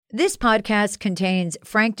This podcast contains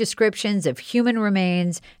frank descriptions of human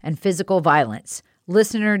remains and physical violence.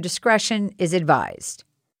 Listener discretion is advised.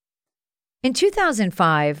 In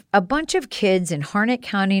 2005, a bunch of kids in Harnett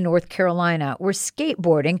County, North Carolina, were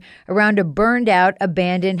skateboarding around a burned-out,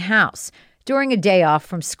 abandoned house during a day off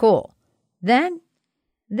from school. Then,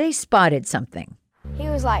 they spotted something. He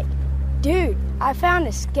was like, "Dude, I found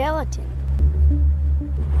a skeleton."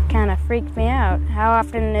 Kind of freaked me out. How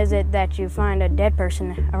often is it that you find a dead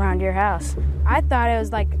person around your house? I thought it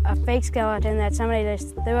was like a fake skeleton that somebody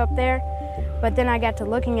just threw up there, but then I got to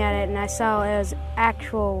looking at it and I saw it was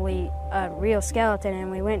actually a real skeleton,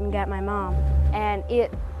 and we went and got my mom. And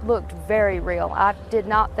it looked very real. I did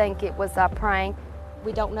not think it was a prank.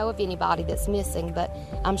 We don't know of anybody that's missing, but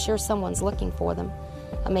I'm sure someone's looking for them.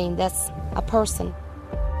 I mean, that's a person.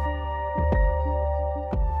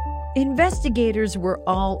 Investigators were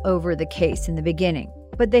all over the case in the beginning,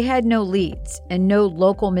 but they had no leads and no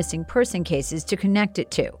local missing person cases to connect it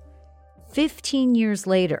to. 15 years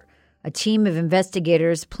later, a team of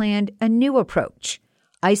investigators planned a new approach: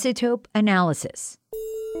 isotope analysis.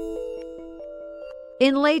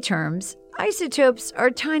 In lay terms, isotopes are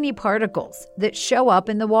tiny particles that show up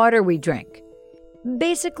in the water we drink.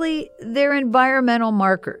 Basically, they're environmental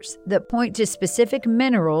markers that point to specific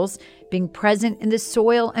minerals being present in the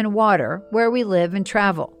soil and water where we live and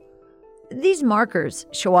travel. These markers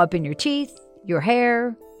show up in your teeth, your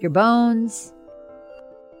hair, your bones.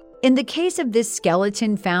 In the case of this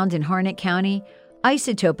skeleton found in Harnett County,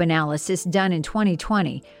 isotope analysis done in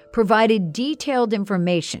 2020 provided detailed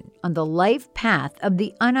information on the life path of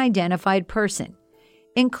the unidentified person,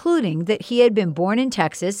 including that he had been born in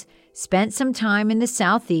Texas, spent some time in the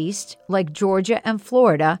Southeast, like Georgia and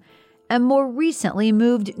Florida, and more recently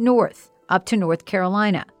moved north, up to North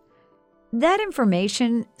Carolina. That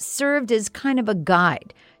information served as kind of a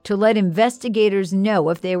guide to let investigators know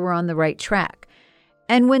if they were on the right track.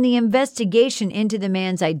 And when the investigation into the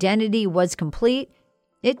man's identity was complete,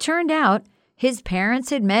 it turned out his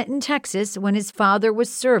parents had met in Texas when his father was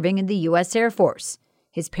serving in the U.S. Air Force.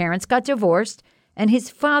 His parents got divorced, and his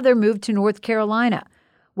father moved to North Carolina,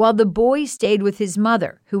 while the boy stayed with his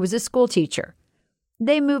mother, who was a school teacher.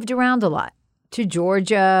 They moved around a lot, to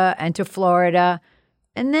Georgia and to Florida,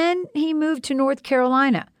 and then he moved to North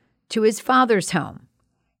Carolina, to his father's home,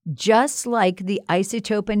 just like the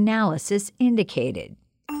isotope analysis indicated.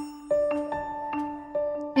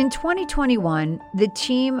 In 2021, the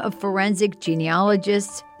team of forensic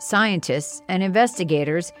genealogists, scientists, and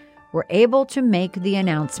investigators were able to make the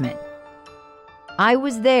announcement. I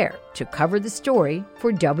was there to cover the story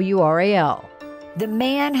for WRAL. The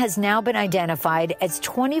man has now been identified as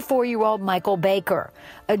 24-year-old Michael Baker,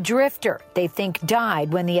 a drifter they think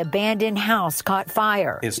died when the abandoned house caught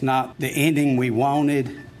fire. It's not the ending we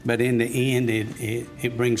wanted, but in the end,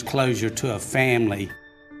 it brings closure to a family.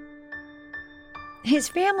 His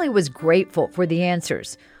family was grateful for the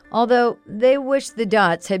answers, although they wish the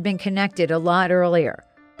dots had been connected a lot earlier.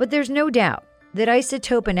 But there's no doubt that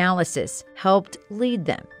isotope analysis helped lead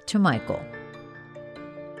them to Michael.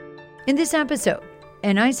 In this episode,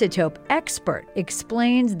 an isotope expert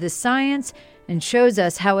explains the science and shows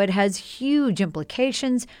us how it has huge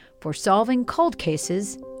implications for solving cold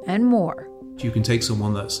cases and more. You can take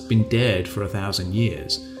someone that's been dead for 1,000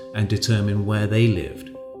 years and determine where they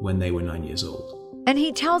lived when they were 9 years old. And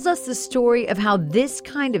he tells us the story of how this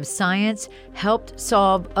kind of science helped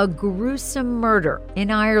solve a gruesome murder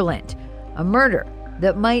in Ireland, a murder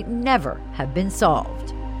that might never have been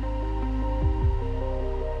solved.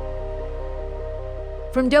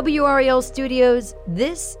 From WRAL Studios,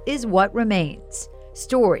 this is What Remains,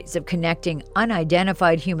 stories of connecting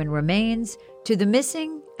unidentified human remains to the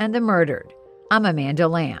missing and the murdered. I'm Amanda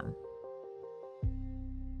Lamb.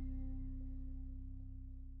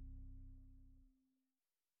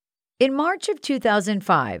 In March of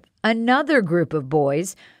 2005, another group of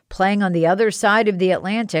boys playing on the other side of the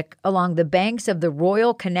Atlantic along the banks of the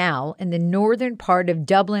Royal Canal in the northern part of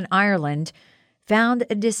Dublin, Ireland, found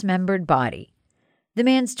a dismembered body. The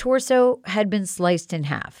man's torso had been sliced in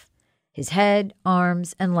half. His head,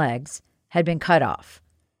 arms, and legs had been cut off.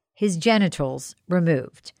 His genitals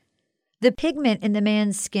removed. The pigment in the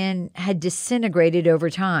man's skin had disintegrated over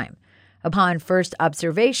time. Upon first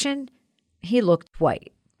observation, he looked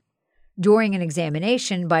white. During an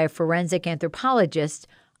examination by a forensic anthropologist,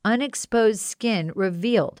 unexposed skin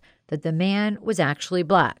revealed that the man was actually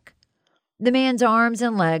black. The man's arms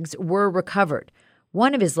and legs were recovered.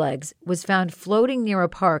 One of his legs was found floating near a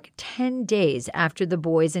park 10 days after the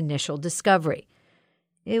boy's initial discovery.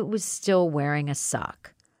 It was still wearing a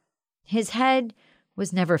sock. His head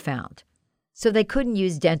was never found, so they couldn't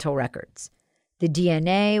use dental records. The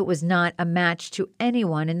DNA was not a match to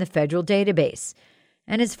anyone in the federal database.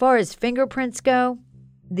 And as far as fingerprints go,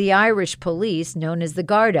 the Irish police, known as the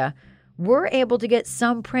Garda, were able to get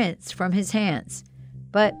some prints from his hands,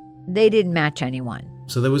 but they didn't match anyone.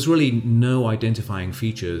 So there was really no identifying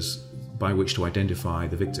features by which to identify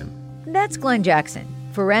the victim. That's Glenn Jackson,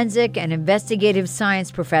 forensic and investigative science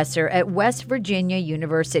professor at West Virginia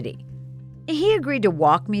University. He agreed to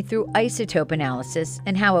walk me through isotope analysis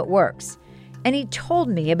and how it works, and he told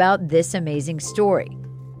me about this amazing story.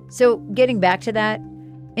 So getting back to that,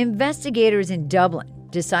 investigators in Dublin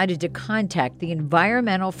decided to contact the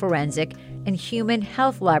Environmental Forensic and Human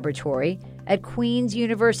Health Laboratory at Queen's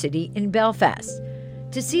University in Belfast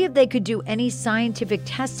to see if they could do any scientific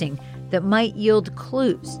testing that might yield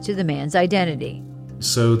clues to the man's identity.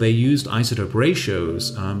 So they used isotope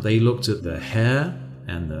ratios. They looked at the hair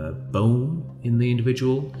and the bone in the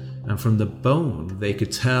individual, and from the bone they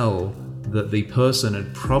could tell that the person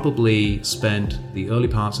had probably spent the early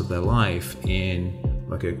parts of their life in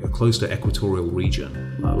like a close to equatorial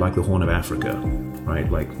region, like the Horn of Africa,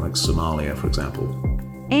 right? Like Somalia, for example.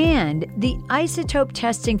 And the isotope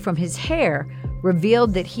testing from his hair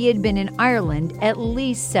revealed that he had been in Ireland at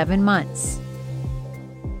least 7 months.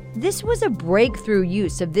 This was a breakthrough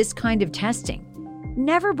use of this kind of testing.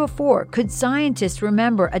 Never before could scientists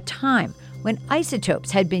remember a time when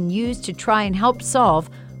isotopes had been used to try and help solve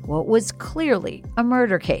what was clearly a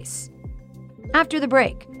murder case. After the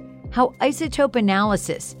break, how isotope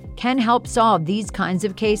analysis can help solve these kinds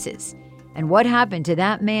of cases, and what happened to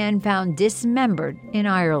that man found dismembered in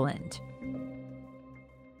Ireland.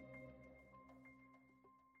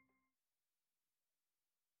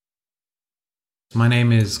 My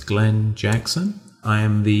name is Glenn Jackson. I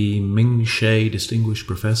am the Ming Shea Distinguished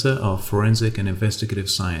Professor of Forensic and Investigative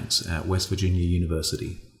Science at West Virginia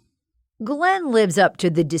University. Glenn lives up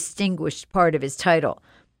to the distinguished part of his title.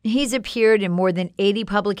 He's appeared in more than 80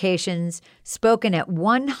 publications, spoken at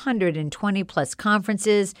 120-plus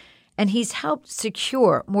conferences, and he's helped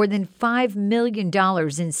secure more than $5 million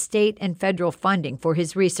in state and federal funding for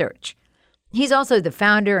his research. He's also the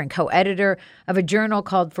founder and co-editor of a journal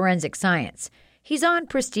called Forensic Science. He's on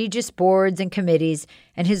prestigious boards and committees,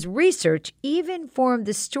 and his research even formed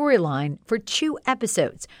the storyline for 2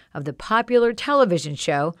 episodes of the popular television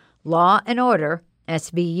show Law and Order,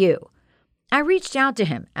 SVU. I reached out to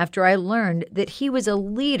him after I learned that he was a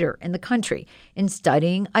leader in the country in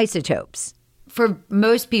studying isotopes. For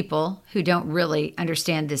most people who don't really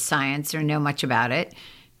understand this science or know much about it,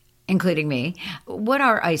 including me, what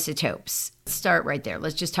are isotopes? Let's start right there.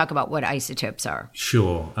 Let's just talk about what isotopes are.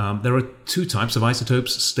 Sure. There are 2 types of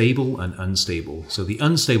isotopes, stable and unstable. So the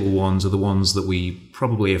unstable ones are the ones that we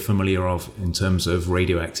probably are familiar of in terms of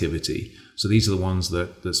radioactivity. So these are the ones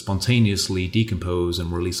that spontaneously decompose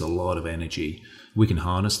and release a lot of energy. We can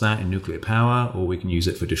harness that in nuclear power, or we can use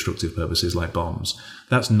it for destructive purposes like bombs.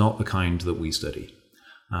 That's not the kind that we study.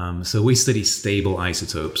 So we study stable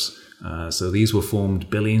isotopes. So these were formed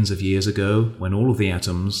billions of years ago when all of the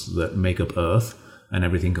atoms that make up Earth and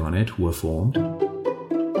everything on it were formed.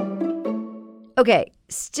 Okay,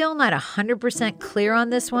 still not 100% clear on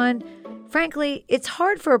this one. Frankly, it's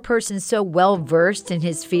hard for a person so well-versed in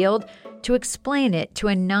his field to explain it to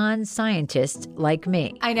a non-scientist like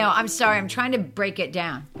me. I know, I'm sorry, I'm trying to break it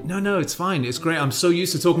down. No, it's fine. It's great. I'm so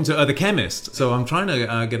used to talking to other chemists, so I'm trying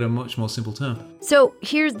to get a much more simple term. So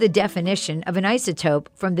here's the definition of an isotope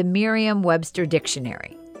from the Merriam-Webster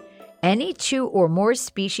Dictionary. Any 2 or more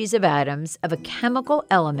species of atoms of a chemical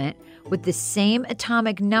element with the same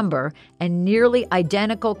atomic number and nearly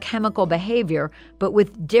identical chemical behavior, but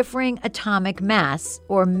with differing atomic mass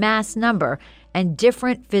or mass number and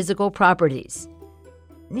different physical properties.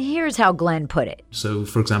 Here's how Glenn put it. So,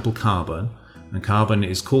 for example, carbon. And carbon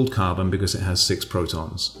is called carbon because it has 6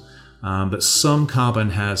 protons. But some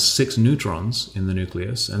carbon has 6 neutrons in the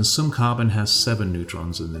nucleus, and some carbon has 7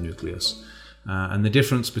 neutrons in the nucleus. And the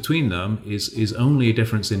difference between them is only a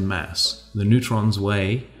difference in mass. The neutrons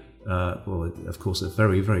weigh, of course, a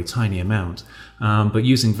very, very tiny amount. But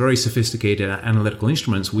using very sophisticated analytical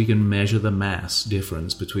instruments, we can measure the mass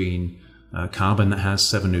difference between carbon that has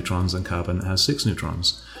 7 neutrons and carbon that has 6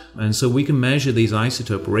 neutrons. And so we can measure these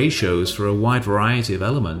isotope ratios for a wide variety of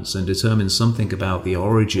elements and determine something about the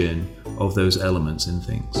origin of those elements in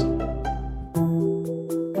things.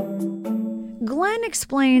 Glenn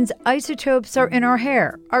explains isotopes are in our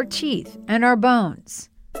hair, our teeth, and our bones.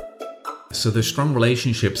 So there's strong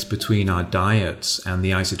relationships between our diets and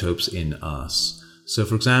the isotopes in us. So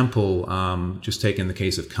for example, just taking the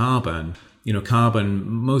case of carbon,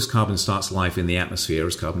 most carbon starts life in the atmosphere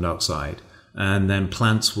as carbon dioxide. And then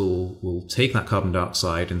plants will take that carbon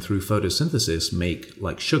dioxide and through photosynthesis make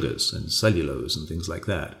like sugars and cellulose and things like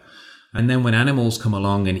that. And then when animals come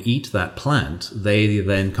along and eat that plant, they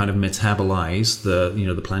then kind of metabolize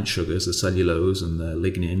the plant sugars, the cellulose and the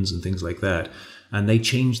lignins and things like that. And they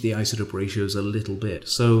change the isotope ratios a little bit.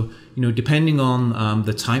 So, depending on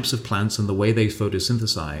the types of plants and the way they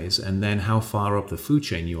photosynthesize, and then how far up the food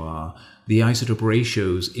chain you are, the isotope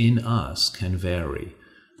ratios in us can vary.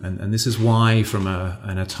 And this is why, from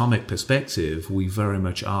an atomic perspective, we very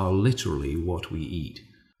much are literally what we eat.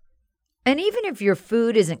 And even if your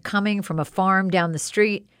food isn't coming from a farm down the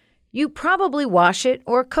street, you probably wash it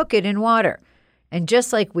or cook it in water. And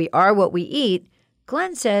just like we are what we eat,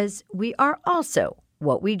 Glenn says we are also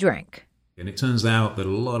what we drink. And it turns out that a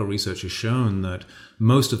lot of research has shown that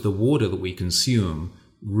most of the water that we consume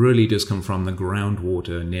really does come from the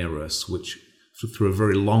groundwater near us, which through a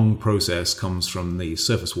very long process comes from the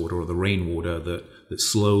surface water or the rainwater that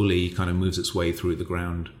slowly kind of moves its way through the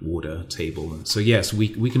groundwater table. And so yes,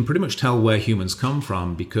 we can pretty much tell where humans come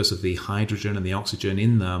from because of the hydrogen and the oxygen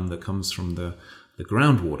in them that comes from the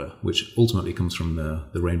groundwater, which ultimately comes from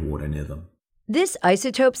the rainwater near them. This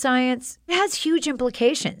isotope science has huge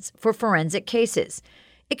implications for forensic cases.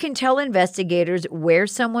 It can tell investigators where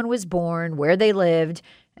someone was born, where they lived,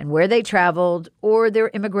 and where they traveled, or their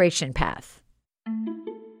immigration path.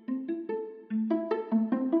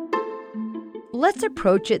 Let's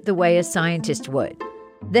approach it the way a scientist would.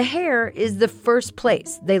 The hair is the first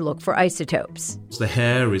place they look for isotopes. The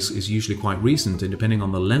hair is usually quite recent, and depending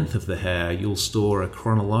on the length of the hair, you'll store a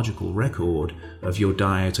chronological record of your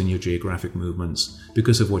diet and your geographic movements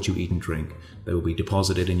because of what you eat and drink. They will be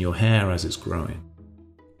deposited in your hair as it's growing.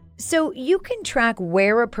 So you can track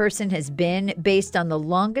where a person has been based on the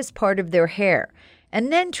longest part of their hair,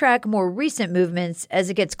 and then track more recent movements as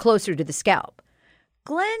it gets closer to the scalp.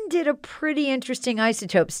 Glenn did a pretty interesting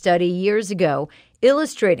isotope study years ago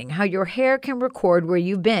illustrating how your hair can record where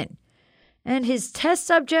you've been. And his test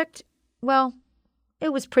subject, well,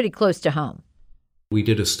 it was pretty close to home. We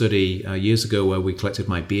did a study years ago where we collected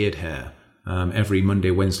my beard hair every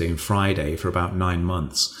Monday, Wednesday, and Friday for about 9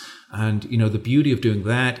 months. And, the beauty of doing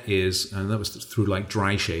that is, and that was through like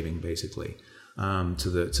dry shaving, basically, to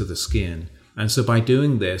the skin. And so by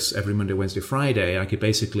doing this every Monday, Wednesday, Friday, I could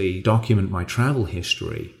basically document my travel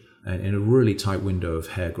history in a really tight window of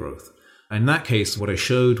hair growth. In that case, what I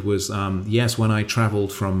showed was, yes, when I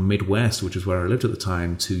traveled from Midwest, which is where I lived at the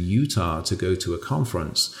time, to Utah to go to a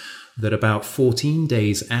conference, that about 14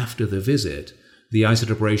 days after the visit, the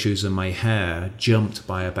isotope ratios in my hair jumped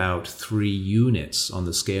by about 3 units on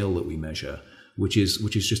the scale that we measure, which is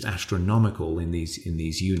just astronomical in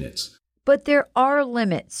these units. But there are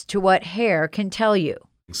limits to what hair can tell you.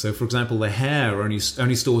 So, for example, the hair only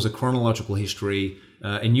stores a chronological history.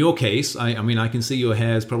 In your case, I can see your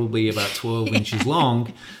hair is probably about 12 inches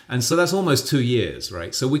long. And so that's almost 2 years,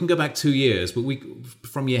 right? So we can go back 2 years, but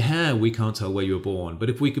from your hair, we can't tell where you were born.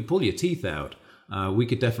 But if we could pull your teeth out, we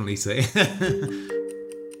could definitely say.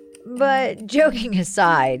 But joking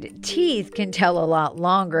aside, teeth can tell a lot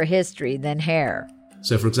longer history than hair.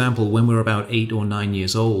 So, for example, when we're about 8 or 9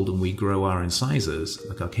 years old and we grow our incisors,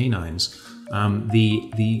 like our canines,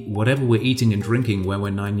 the whatever we're eating and drinking when we're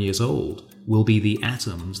 9 years old will be the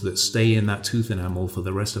atoms that stay in that tooth enamel for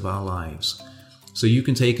the rest of our lives. So you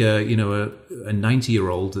can take a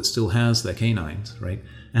 90-year-old that still has their canines, right,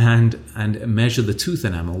 and measure the tooth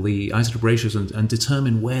enamel, the isotope ratios, and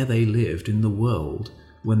determine where they lived in the world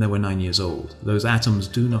when they were 9 years old. Those atoms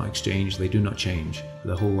do not exchange; they do not change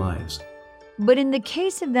their whole lives. But in the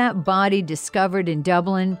case of that body discovered in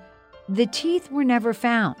Dublin, the teeth were never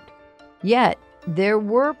found. Yet, there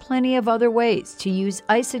were plenty of other ways to use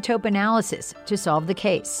isotope analysis to solve the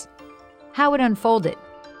case. How it unfolded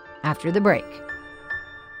after the break.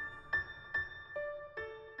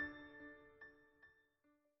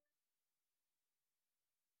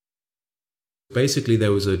 Basically,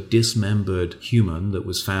 there was a dismembered human that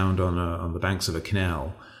was found on the banks of a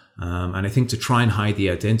canal. And I think to try and hide the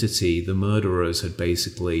identity, the murderers had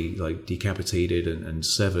basically decapitated and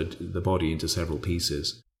severed the body into several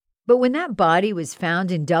pieces. But when that body was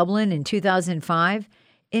found in Dublin in 2005,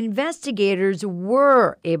 investigators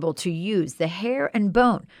were able to use the hair and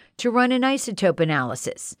bone to run an isotope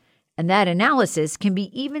analysis. And that analysis can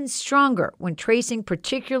be even stronger when tracing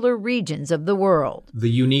particular regions of the world.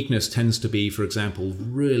 The uniqueness tends to be, for example,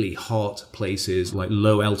 really hot places like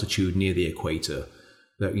low altitude near the equator.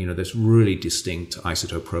 There's really distinct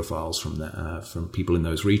isotope profiles from people in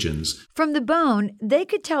those regions. From the bone, they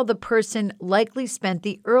could tell the person likely spent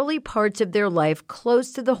the early parts of their life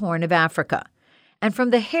close to the Horn of Africa. And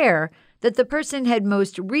from the hair, that the person had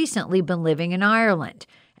most recently been living in Ireland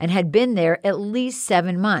and had been there at least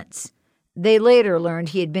 7 months. They later learned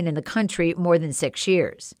he had been in the country more than 6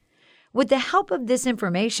 years. With the help of this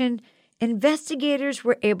information, investigators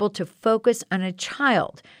were able to focus on a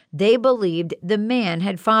child they believed the man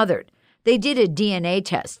had fathered. They did a DNA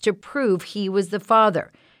test to prove he was the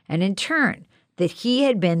father, and in turn, that he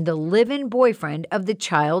had been the live-in boyfriend of the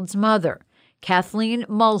child's mother, Kathleen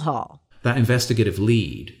Mulhall. That investigative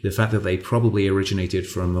lead, the fact that they probably originated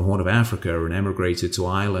from the Horn of Africa and emigrated to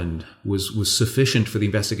Ireland, was sufficient for the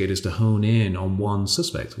investigators to hone in on one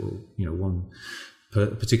suspect, one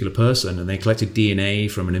particular person, and they collected DNA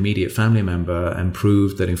from an immediate family member and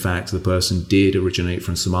proved that, in fact, the person did originate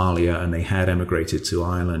from Somalia and they had emigrated to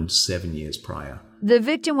Ireland 7 years prior. The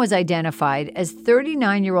victim was identified as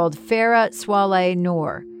 39-year-old Farah Swaleh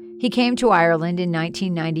Noor. He came to Ireland in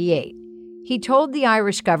 1998. He told the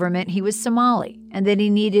Irish government he was Somali and that he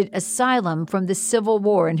needed asylum from the civil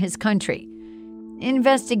war in his country.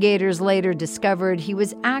 Investigators later discovered he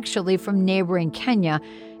was actually from neighboring Kenya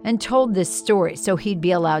and told this story so he'd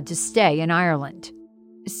be allowed to stay in Ireland.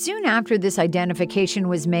 Soon after this identification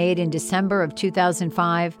was made in December of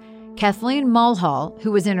 2005, Kathleen Mulhall,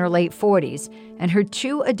 who was in her late 40s, and her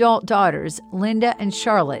 2 adult daughters, Linda and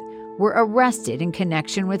Charlotte, were arrested in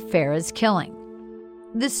connection with Farah's killing.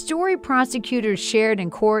 The story prosecutors shared in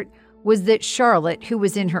court was that Charlotte, who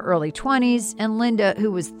was in her early 20s, and Linda,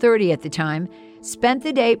 who was 30 at the time, spent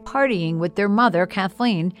the day partying with their mother,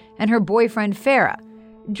 Kathleen, and her boyfriend, Farah,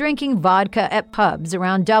 drinking vodka at pubs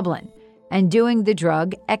around Dublin, and doing the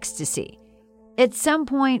drug ecstasy. At some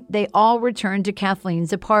point, they all returned to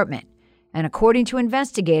Kathleen's apartment, and according to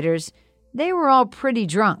investigators, they were all pretty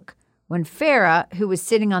drunk when Farah, who was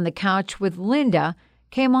sitting on the couch with Linda,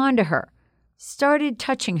 came onto her, started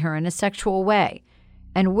touching her in a sexual way,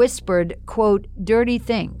 and whispered, quote, dirty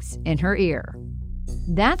things in her ear.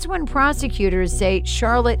 That's when prosecutors say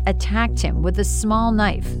Charlotte attacked him with a small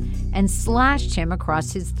knife and slashed him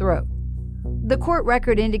across his throat. The court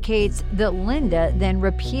record indicates that Linda then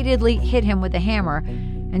repeatedly hit him with a hammer,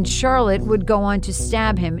 and Charlotte would go on to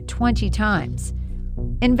stab him 20 times.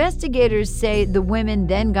 Investigators say the women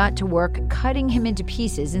then got to work cutting him into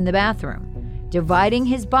pieces in the bathroom, dividing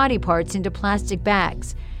his body parts into plastic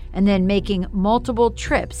bags, and then making multiple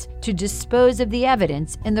trips to dispose of the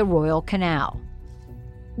evidence in the Royal Canal.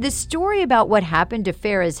 The story about what happened to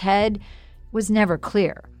Farah's head was never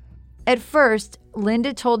clear. At first,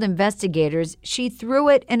 Linda told investigators she threw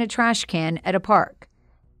it in a trash can at a park.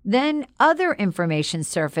 Then other information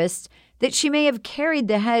surfaced that she may have carried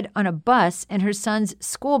the head on a bus in her son's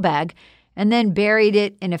school bag and then buried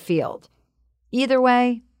it in a field. Either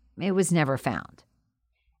way, it was never found.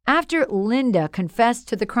 After Linda confessed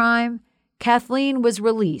to the crime, Kathleen was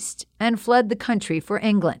released and fled the country for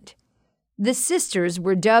England. The sisters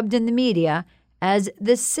were dubbed in the media as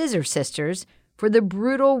the Scissor Sisters for the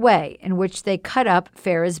brutal way in which they cut up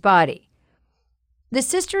Farah's body. The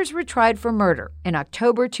sisters were tried for murder in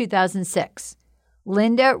October 2006.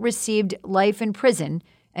 Linda received life in prison,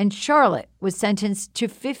 and Charlotte was sentenced to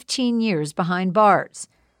 15 years behind bars.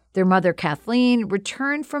 Their mother, Kathleen,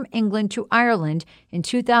 returned from England to Ireland in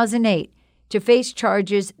 2008 to face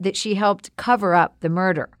charges that she helped cover up the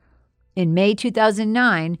murder. In May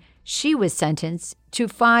 2009, she was sentenced to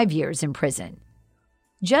 5 years in prison.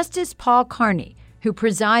 Justice Paul Carney, who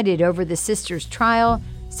presided over the sisters' trial,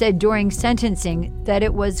 said during sentencing that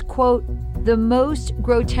it was, quote, the most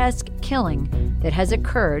grotesque killing that has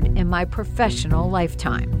occurred in my professional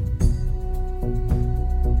lifetime.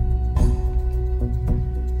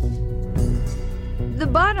 The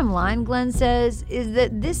bottom line, Glenn says, is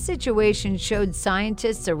that this situation showed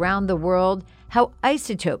scientists around the world how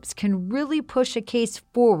isotopes can really push a case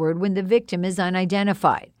forward when the victim is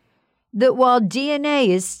unidentified. That while DNA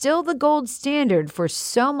is still the gold standard for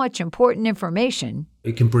so much important information,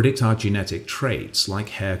 it can predict our genetic traits like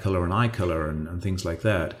hair color and eye color and things like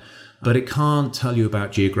that, but it can't tell you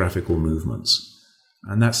about geographical movements.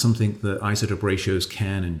 And that's something that isotope ratios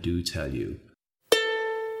can and do tell you.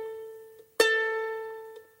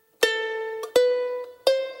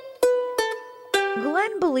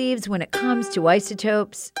 Glenn believes when it comes to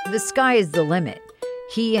isotopes, the sky is the limit.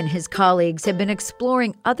 He and his colleagues have been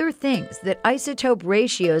exploring other things that isotope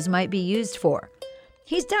ratios might be used for.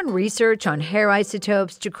 He's done research on hair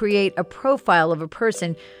isotopes to create a profile of a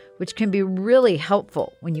person, which can be really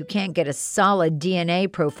helpful when you can't get a solid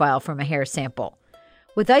DNA profile from a hair sample.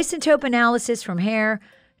 With isotope analysis from hair,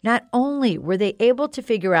 not only were they able to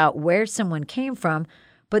figure out where someone came from,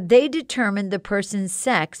 but they determined the person's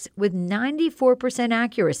sex with 94%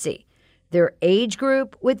 accuracy, their age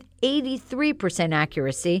group with 83%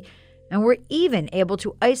 accuracy, and we're even able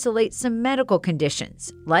to isolate some medical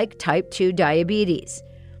conditions, like type 2 diabetes.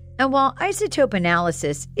 And while isotope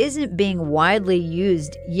analysis isn't being widely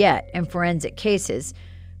used yet in forensic cases,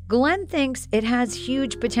 Glenn thinks it has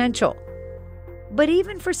huge potential. But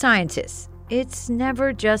even for scientists, it's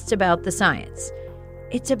never just about the science.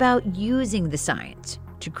 It's about using the science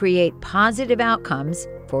to create positive outcomes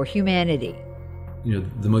for humanity.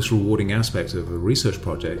 The most rewarding aspect of a research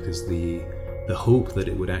project is the hope that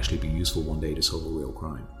it would actually be useful one day to solve a real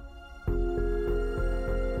crime.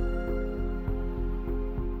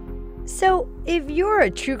 So, if you're a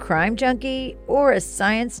true crime junkie or a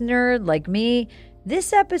science nerd like me,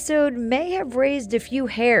 this episode may have raised a few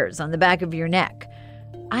hairs on the back of your neck.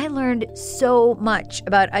 I learned so much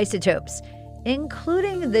about isotopes,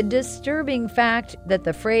 including the disturbing fact that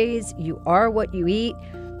the phrase, "you are what you eat,"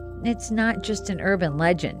 it's not just an urban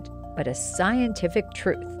legend, but a scientific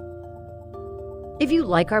truth. If you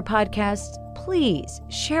like our podcast, please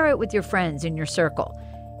share it with your friends in your circle.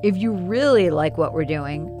 If you really like what we're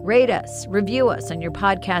doing, rate us, review us on your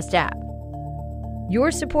podcast app.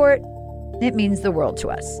 Your support, it means the world to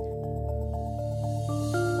us.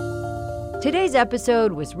 Today's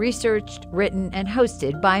episode was researched, written, and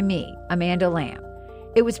hosted by me, Amanda Lamb.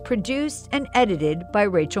 It was produced and edited by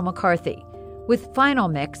Rachel McCarthy, with final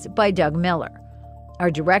mix by Doug Miller. Our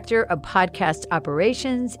director of podcast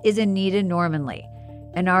operations is Anita Normanley,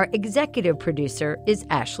 and our executive producer is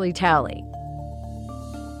Ashley Talley.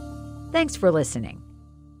 Thanks for listening.